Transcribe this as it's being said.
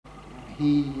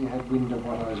he had wind of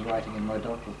what I was writing in my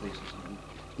doctoral thesis, and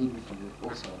he was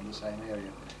also in the same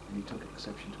area, and he took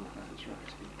exception to what I was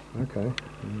writing. Okay.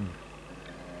 Mm.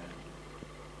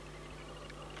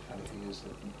 The funny thing is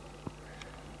that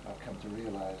I've come to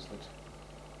realise that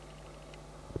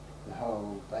the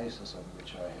whole basis on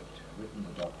which I had written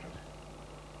the doctorate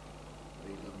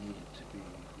really needed to be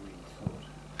rethought.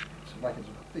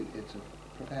 It's a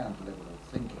profound level of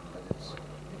thinking, but it's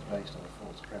based on a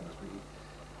false premise.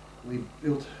 We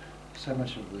built so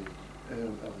much of the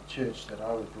church that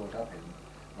I was brought up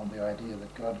in on the idea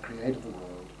that God created the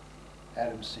world,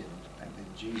 Adam sinned, and then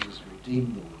Jesus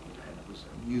redeemed the world, and it was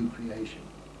a new creation.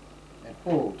 And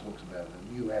Paul talks about it,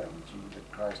 a new Adam,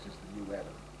 that Christ is the new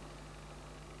Adam.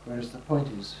 Whereas the point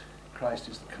is, Christ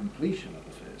is the completion of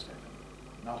the first Adam,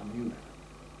 not a new Adam.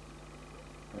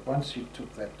 But once you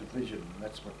took that division,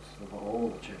 that's what all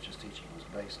the church's teaching was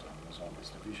based on, was on this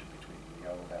division between the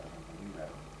old Adam and the new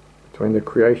Adam. Between the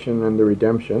creation and the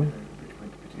redemption.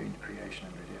 Between creation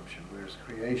and redemption. Whereas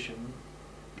creation,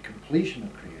 the completion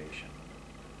of creation,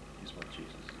 is what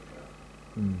Jesus is about.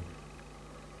 Mm.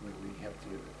 Where we have to,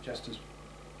 just as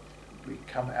we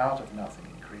come out of nothing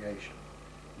in creation,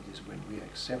 it is when we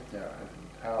accept our own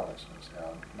powerlessness,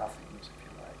 our nothingness, if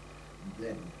you like, and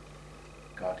then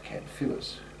God can fill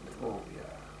us with all we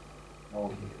are, all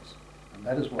He is. And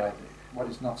that is why what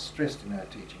is not stressed in our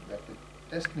teaching, that the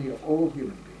destiny of all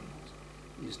human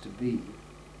beings is to be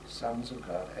sons of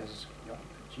God as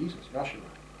Jesus, Joshua.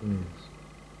 Mm.